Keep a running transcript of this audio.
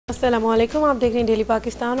अस्सलाम वालेकुम, आप देख रहे हैं डेली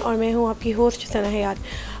पाकिस्तान और मैं हूं आपकी होस्ट सना।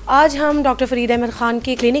 आज हम डॉक्टर फरीद अहमद ख़ान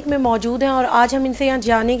के क्लिनिक में मौजूद हैं और आज हम इनसे यहाँ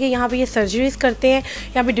जानेंगे, यहाँ पे ये सर्जरीज़ करते हैं,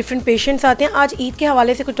 यहाँ पे डिफरेंट पेशेंट्स आते हैं। आज ईद के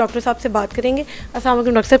हवाले से कुछ डॉक्टर साहब से बात करेंगे। अस्सलाम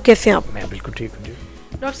वालेकुम डॉक्टर साहब, कैसे हैं आप? मैं बिल्कुल ठीक हूँ जी।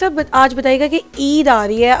 डॉक्टर साहब आज बताइएगा कि ईद आ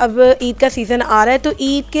रही है, अब ईद का सीज़न आ रहा है, तो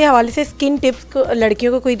ईद के हवाले से स्किन टिप्स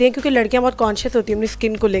लड़कियों को कोई दें, क्योंकि लड़कियाँ बहुत कॉन्शियस होती हैं अपनी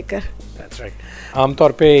स्किन को लेकर। That's right.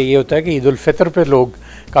 आमतौर पे ये होता है कि ईद उल फितर पे लोग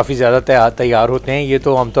काफ़ी ज़्यादा तैयार होते हैं। ये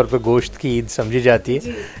तो आमतौर पे गोश्त की ईद समझी जाती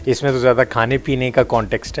है, इसमें तो ज़्यादा खाने पीने का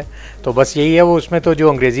कॉन्टेक्स्ट है। तो बस यही है, वो उसमें तो जो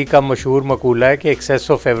अंग्रेज़ी का मशहूर मकूला है कि access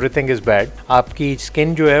of everything is bad. आपकी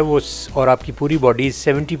स्किन जो है वो और आपकी पूरी बॉडी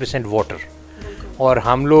 70% वाटर, और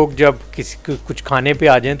हम लोग जब कुछ खाने पे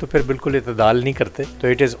आ जाएं तो फिर बिल्कुल इतदाल नहीं करते। तो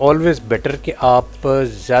इट इज़ ऑलवेज बेटर कि आप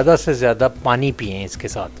ज़्यादा से ज़्यादा पानी पिएं इसके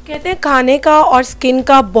साथ। कहते हैं खाने का और स्किन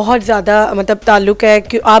का बहुत ज़्यादा मतलब ताल्लुक है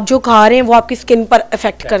कि आप जो खा रहे हैं वो आपकी स्किन पर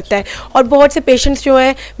इफेक्ट करता है। और बहुत से पेशेंट्स जो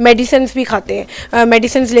हैं मेडिसिन भी खाते हैं,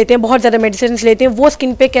 मेडिसिन लेते हैं, बहुत ज़्यादा मेडिसिन लेते हैं, वो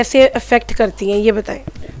स्किन पे कैसे इफेक्ट करती हैं ये बताएं।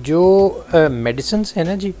 जो मेडिसिन है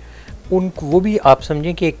ना जी, वो भी आप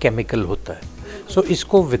समझें कि एक केमिकल होता है। सो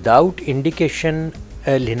इसको विदाउट इंडिकेशन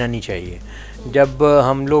लेना नहीं चाहिए। जब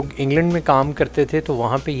हम लोग इंग्लैंड में काम करते थे तो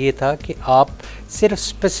वहाँ पे ये था कि आप सिर्फ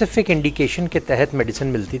स्पेसिफिक इंडिकेशन के तहत मेडिसिन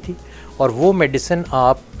मिलती थी, और वो मेडिसिन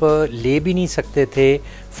आप ले भी नहीं सकते थे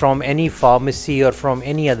फ्रॉम एनी फार्मेसी और फ्रॉम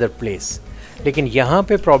एनी अदर प्लेस। लेकिन यहाँ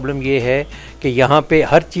पे प्रॉब्लम ये है कि यहाँ पे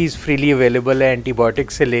हर चीज़ फ्रीली अवेलेबल है,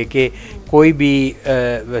 एंटीबायोटिक से लेके कोई भी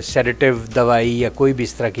सेडेटिव दवाई या कोई भी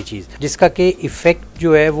इस तरह की चीज़, जिसका कि इफ़ेक्ट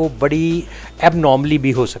जो है वो बड़ी एबनॉर्मली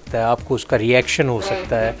भी हो सकता है, आपको उसका रिएक्शन हो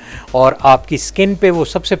सकता है, और आपकी स्किन पे वो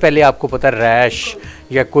सबसे पहले आपको पता है रैश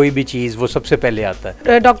या कोई भी चीज़ वो सबसे पहले आता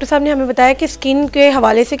है। डॉक्टर साहब ने हमें बताया कि स्किन के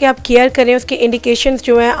हवाले से कि आप केयर करें, उसके इंडिकेशंस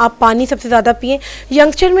जो हैं, आप पानी सबसे ज़्यादा पिएं।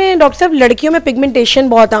 यंगस्टर में डॉक्टर साहब लड़कियों में पिगमेंटेशन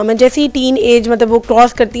बहुत आम है, जैसे ही टीन एज मतलब वो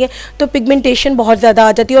क्रॉस करती है तो पिगमेंटेशन बहुत ज़्यादा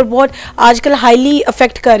आ जाती है और बहुत आजकल हाईली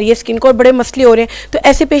अफेक्ट कर रही है स्किन को और बड़े मसले हो रहे हैं। तो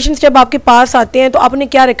ऐसे पेशेंट्स जब आपके पास आते हैं तो आप उन्हें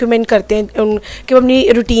क्या रिकमेंड करते हैं कि वो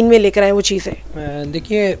अपनी रूटीन में लेकर आएँ वो चीज़ें?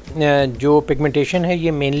 देखिए, जो पिगमेंटेशन है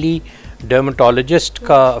ये मेनली डर्मेटोलॉजिस्ट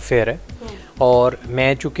का अफेयर है, और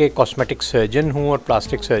मैं चूँकि कॉस्मेटिक सर्जन हूँ और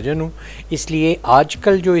प्लास्टिक सर्जन हूँ, इसलिए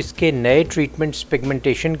आजकल जो इसके नए ट्रीटमेंट्स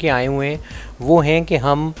पिगमेंटेशन के आए हुए हैं वो हैं कि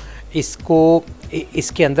हम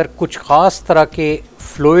इसके अंदर कुछ ख़ास तरह के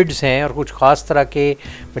फ्लूइड्स हैं और कुछ ख़ास तरह के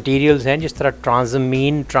मटेरियल्स हैं, जिस तरह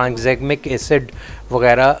ट्रांसमीन, ट्रांसएग्मिक एसिड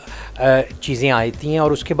वगैरह चीज़ें आती हैं,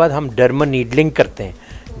 और उसके बाद हम डर्मा नीडलिंग करते हैं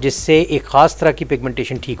जिससे एक ख़ास तरह की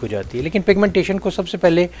पिगमेंटेशन ठीक हो जाती है। लेकिन पिगमेंटेशन को सबसे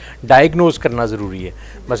पहले डायग्नोज करना ज़रूरी है।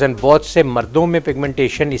 मसलन बहुत से मर्दों में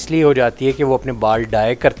पिगमेंटेशन इसलिए हो जाती है कि वो अपने बाल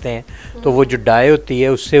डाई करते हैं, तो वो जो डाई होती है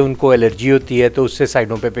उससे उनको एलर्जी होती है, तो उससे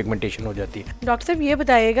साइडों पे पिगमेंटेशन हो जाती है। डॉक्टर साहब ये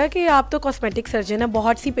बताइएगा कि आप तो कॉस्मेटिक सर्जन हैं,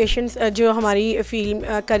 बहुत सी पेशेंट्स जो हमारी फील्ड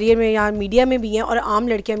करियर में या मीडिया में भी हैं और आम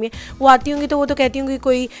लड़कियाँ भी हैं, वो आती होंगी तो वो तो कहती होंगी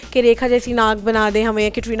कोई कि रेखा जैसी नाक बना दें हमें,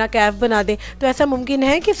 कैटरीना कैफ बना दें। तो ऐसा मुमकिन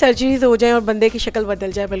है कि सर्जरीज हो जाए और बंदे की शक्ल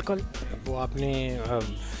बदल जाए? बिल्कुल। वो आपने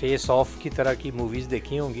फेस ऑफ की तरह की मूवीज़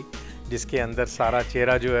देखी होंगी जिसके अंदर सारा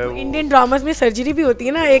चेहरा जो है वो इंडियन ड्रामास में सर्जरी भी होती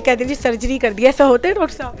है ना, एक कहते हैं जी सर्जरी कर दिया, ऐसा होता है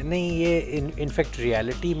डॉक्टर साहब? नहीं, ये इनफैक्ट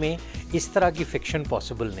रियलिटी में इस तरह की फिक्शन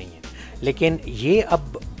पॉसिबल नहीं है। लेकिन ये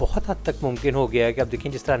अब बहुत हद तक मुमकिन हो गया है कि आप देखें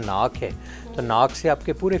जिस तरह नाक है तो नाक से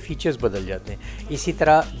आपके पूरे फीचर्स बदल जाते हैं। इसी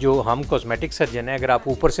तरह जो हम कॉस्मेटिक सर्जन हैं, अगर आप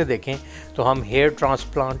ऊपर से देखें तो हम हेयर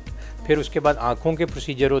ट्रांसप्लांट, फिर उसके बाद आँखों के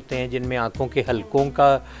प्रोसीजर होते हैं जिनमें आँखों के हलकों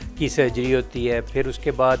की सर्जरी होती है, फिर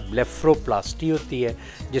उसके बाद ब्लेफरोप्लास्टी होती है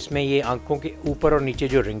जिसमें ये आँखों के ऊपर और नीचे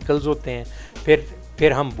जो रिंकल्स होते हैं,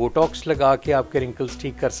 फिर हम बोटॉक्स लगा के आपके रिंकल्स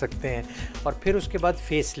ठीक कर सकते हैं, और फिर उसके बाद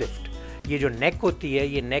फेस लिफ्ट। ये जो नेक होती है,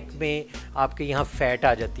 ये नेक में आपके यहाँ फ़ैट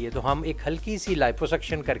आ जाती है, तो हम एक हल्की सी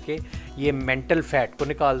लाइपोसक्शन करके ये मेंटल फ़ैट को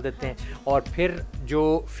निकाल देते हैं, और फिर जो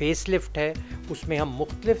फेस लिफ्ट है उसमें हम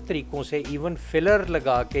मुख्तलिफ़ तरीक़ों से इवन फिलर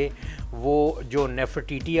लगा के वो जो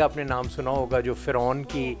नेफरटीटी आपने नाम सुना होगा, जो फ़िरौन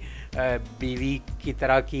की बीवी की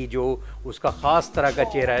तरह की जो उसका ख़ास तरह का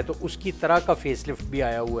चेहरा है, तो उसकी तरह का फेस लिफ्ट भी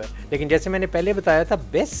आया हुआ है। लेकिन जैसे मैंने पहले बताया था,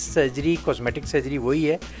 बेस्ट सर्जरी कॉस्मेटिक सर्जरी वही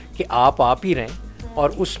है कि आप ही रहें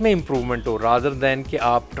और उसमें इम्प्रूवमेंट हो, रादर दैन कि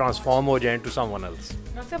आप ट्रांसफॉर्म हो जाएं टू समवन एल्स।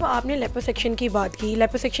 डॉक्टर साहब आपने लिपोसक्शन की बात की,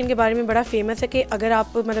 लिपोसक्शन के बारे में बड़ा फेमस है कि अगर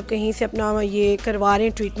आप मतलब कहीं से अपना ये करवा रहे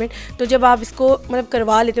हैं ट्रीटमेंट, तो जब आप इसको मतलब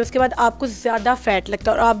करवा लेते हैं उसके बाद आपको ज़्यादा फैट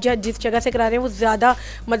लगता है और आप जिस जगह से करा रहे हैं वो ज़्यादा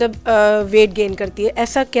मतलब वेट गेन करती है,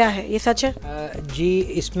 ऐसा क्या है, ये सच है? जी,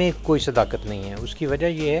 इसमें कोई सदाकत नहीं है। उसकी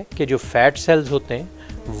वजह ये है कि जो फ़ैट सेल्स होते हैं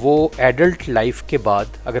वो एडल्ट लाइफ के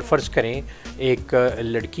बाद, अगर फ़र्ज़ करें एक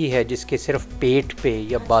लड़की है जिसके सिर्फ पेट पे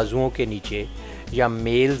या बाजुओं के नीचे, या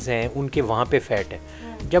मेल्स हैं उनके वहाँ पे फ़ैट है,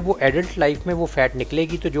 जब वो एडल्ट लाइफ में वो फैट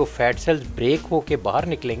निकलेगी तो जो फैट सेल्स ब्रेक होके बाहर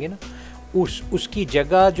निकलेंगे ना, उसकी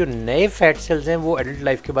जगह जो नए फैट सेल्स हैं वो एडल्ट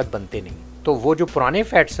लाइफ के बाद बनते नहीं, तो वो जो पुराने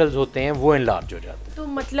फैट सेल्स होते हैं वो एनलार्ज हो जाते हैं। तो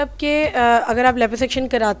मतलब कि अगर आप लिपोसक्शन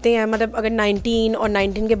कराते हैं, मतलब अगर 19 और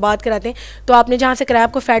 19 के बाद कराते हैं, तो आपने जहाँ से कराया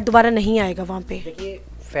आपको फ़ैट दोबारा नहीं आएगा वहाँ पे? देखिए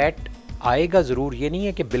फ़ैट आएगा ज़रूर, ये नहीं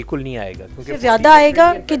है कि बिल्कुल नहीं आएगा, क्योंकि ज़्यादा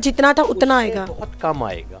आएगा कि जितना था उतना आएगा? बहुत कम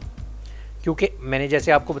आएगा, क्योंकि मैंने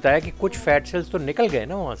जैसे आपको बताया कि कुछ फैट सेल्स तो निकल गए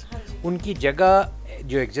ना वहाँ से, उनकी जगह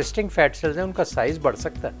जो एग्जिस्टिंग फैट सेल्स हैं उनका साइज़ बढ़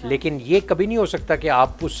सकता है, लेकिन ये कभी नहीं हो सकता कि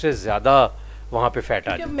आप उससे ज़्यादा वहाँ पे फैट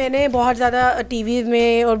आ जाए। मैंने बहुत ज़्यादा टीवी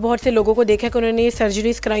में और बहुत से लोगों को देखा कि उन्होंने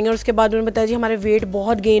सर्जरीज कराई और उसके बाद उन्होंने बताया जी हमारे वेट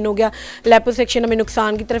बहुत गेन हो गया, लिपोसक्शन हमें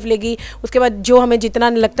नुकसान की तरफ ले गई, उसके बाद जो हमें जितना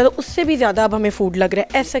लगता था उससे भी ज़्यादा अब हमें फूड लग रहा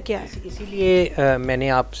है, ऐसा क्या है? इसीलिए मैंने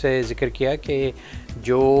आपसे जिक्र किया कि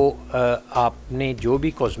जो आपने जो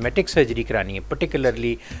भी कॉस्मेटिक सर्जरी करानी है,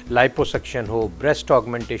 पर्टिकुलरली लाइपोसक्शन हो, ब्रेस्ट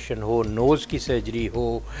ऑगमेंटेशन हो, नोज़ की सर्जरी हो,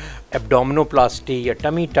 एब्डोमिनोप्लास्टी या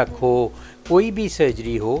टमी टक हो, कोई भी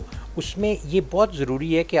सर्जरी हो, उसमें ये बहुत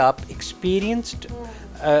ज़रूरी है कि आप एक्सपीरियंस्ड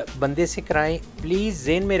बंदे से कराएं। प्लीज़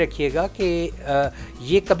ज़हन में रखिएगा कि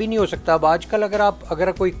ये कभी नहीं हो सकता। अब आजकल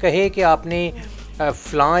अगर कोई कहे कि आपने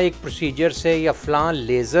फ़लाँ एक प्रोसीजर से या फ़लाँ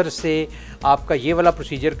लेज़र से आपका ये वाला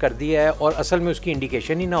प्रोसीजर कर दिया है और असल में उसकी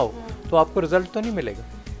इंडिकेशन ही ना हो, तो आपको रिज़ल्ट तो नहीं मिलेगा।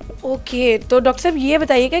 ओके, तो डॉक्टर साहब ये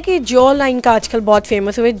बताइएगा कि जॉ लाइन का आजकल बहुत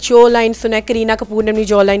फेमस हुआ है, जॉ लाइन सुना है, करीना कपूर ने अपनी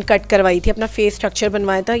जॉ लाइन कट करवाई थी, अपना फेस स्ट्रक्चर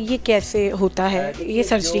बनवाया था, ये कैसे होता है, ये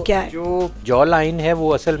सर्जरी क्या है? जो जॉ लाइन है वो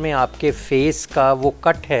असल में आपके फेस का वो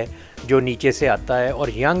कट है जो नीचे से आता है,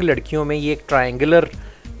 और यंग लड़कियों में ये एक ट्रायंगुलर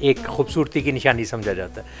एक खूबसूरती की निशानी समझा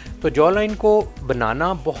जाता है। तो जॉ लाइन को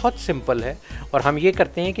बनाना बहुत सिंपल है, और हम ये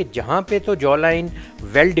करते हैं कि जहाँ पे तो जॉ लाइन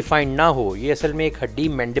वेल डिफाइंड ना हो, ये असल में एक हड्डी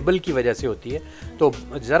मैंडिबल की वजह से होती है, तो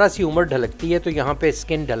ज़रा सी उम्र ढलकती है तो यहाँ पे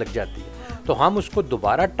स्किन ढलक जाती है, तो हम उसको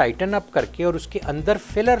दोबारा टाइटन अप करके और उसके अंदर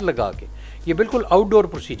फिलर लगा के, ये बिल्कुल आउटडोर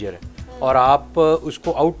प्रोसीजर है और आप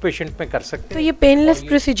उसको आउट पेशेंट में कर सकते हैं। तो ये पेनलेस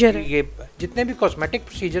प्रोसीजर है? ये जितने भी कॉस्मेटिक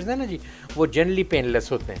प्रोसीजर्स हैं ना जी, वो जनरली पेनलेस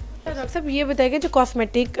होते हैं। डॉक्टर साहब ये बताइए जो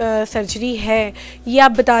कॉस्मेटिक सर्जरी है, ये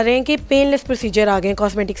आप बता रहे हैं कि पेनलेस प्रोसीजर आ गए हैं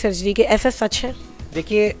कॉस्मेटिक सर्जरी के, ऐसा सच है?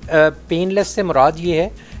 देखिए पेनलेस से मुराद ये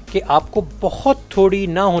है कि आपको बहुत थोड़ी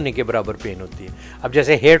ना होने के बराबर पेन होती है। अब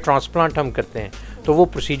जैसे हेयर ट्रांसप्लांट हम करते हैं तो वो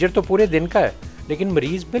प्रोसीजर तो पूरे दिन का है, लेकिन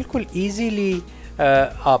मरीज़ बिल्कुल ईजीली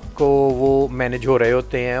आपको वो मैनेज हो रहे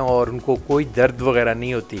होते हैं और उनको कोई दर्द वगैरह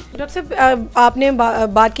नहीं होती। डॉक्टर साहब आपने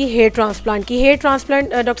बात की हेयर ट्रांसप्लांट की। हेयर ट्रांसप्लांट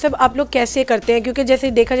डॉक्टर साहब आप लोग कैसे करते हैं? क्योंकि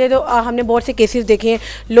जैसे देखा जाए तो हमने बहुत से केसेस देखे हैं,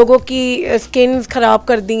 लोगों की स्किन ख़राब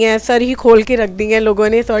कर दी हैं, सर ही खोल के रख दी हैं लोगों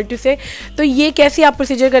ने, सॉरी टू से। तो ये कैसे आप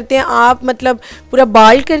प्रोसीजर करते हैं? आप मतलब पूरा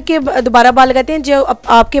बाल करके दोबारा बाल लगाते हैं, जो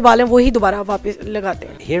आपके बाल हैं वही दोबारा वापस लगाते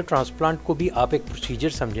हैं? हेयर ट्रांसप्लांट को भी आप एक प्रोसीजर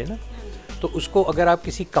समझे ना, तो उसको अगर आप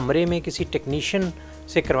किसी कमरे में किसी टेक्नीशियन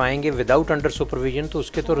से करवाएंगे विदाउट अंडर सुपरविजन तो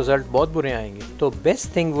उसके तो रिज़ल्ट बहुत बुरे आएंगे। तो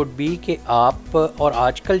बेस्ट थिंग वुड बी कि आप, और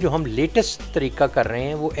आजकल जो हम लेटेस्ट तरीका कर रहे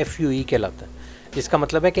हैं वो FUE कहलाता है, जिसका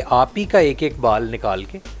मतलब है कि आप ही का एक एक बाल निकाल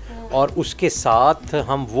के और उसके साथ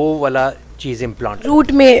हम वो वाला चीज़ इम्प्लांट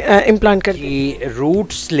रूट में इम्प्लांट करते हैं,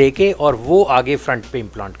 रूट्स लेके और वो आगे फ्रंट पे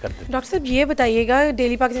इम्प्लांट करते हैं। डॉक्टर साहब ये बताइएगा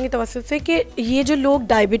डेली पाकिस्तान की तवज्जो से कि ये जो लोग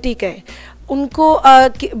डायबिटिक हैं उनको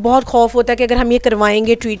बहुत खौफ होता है कि अगर हम ये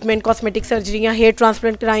करवाएंगे ट्रीटमेंट, कॉस्मेटिक सर्जरी या हेयर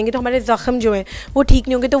ट्रांसप्लांट कराएंगे तो हमारे ज़ख्म जो हैं वो ठीक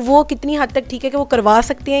नहीं होंगे, तो वो कितनी हद तक ठीक है कि वो करवा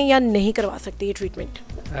सकते हैं या नहीं करवा सकते ये ट्रीटमेंट?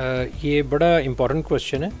 ये बड़ा इम्पॉर्टेंट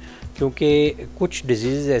क्वेश्चन है, क्योंकि कुछ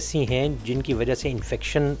डिजीज़ ऐसी हैं जिनकी वजह से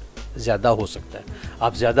इन्फेक्शन ज़्यादा हो सकता है,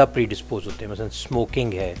 आप ज़्यादा प्रीडिस्पोज होते हैं, मसलन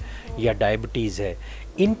स्मोकिंग है या डायबिटीज़ है।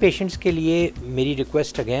 इन पेशेंट्स के लिए मेरी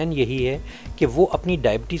रिक्वेस्ट अगैन यही है कि वो अपनी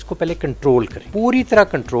डायबिटीज़ को पहले कंट्रोल करें, पूरी तरह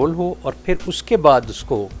कंट्रोल हो, और फिर उसके बाद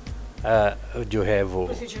उसको जो है वो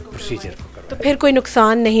प्रोसीजर को करें, तो फिर कोई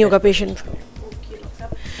नुकसान नहीं होगा पेशेंट्स को।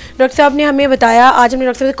 डॉक्टर साहब ने हमें बताया, आज हमने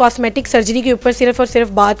डॉक्टर साहब से कॉस्मेटिक सर्जरी के ऊपर सिर्फ और सिर्फ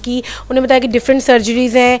बात की। उन्होंने बताया कि डिफरेंट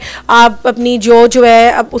सर्जरीज़ हैं, आप अपनी जो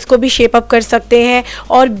है अब उसको भी शेप अप कर सकते हैं,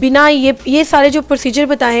 और बिना ये सारे जो प्रोसीजर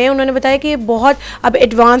बताए हैं उन्होंने बताया कि बहुत अब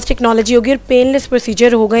एडवांस टेक्नोलॉजी होगी और पेनलेस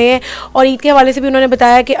प्रोसीजर हो गए हैं। और ईद के हवाले से भी उन्होंने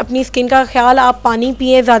बताया कि अपनी स्किन का ख्याल, आप पानी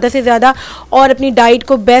पिएँ ज़्यादा से ज़्यादा और अपनी डाइट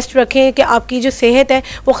को बेस्ट रखें कि आपकी जो सेहत है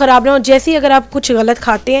वो ख़राब ना हो। जैसे ही अगर आप कुछ गलत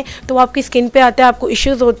खाते हैं तो वो आपकी स्किन पे आता है, आपको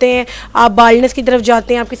इश्यूज़ होते हैं, आप बाल्डनेस की तरफ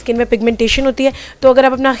जाते हैं, आपकी स्किन में पिगमेंटेशन होती है। तो अगर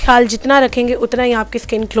आप अपना ख्याल जितना रखेंगे उतना ही आपकी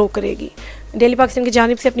स्किन ग्लो करेगी। डेली पाकिस्तान की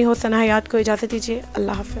जानिब से अपनी होस्ट सना हयात को इजाज़त दीजिए।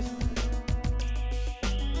 अल्लाह हाफ़िज़।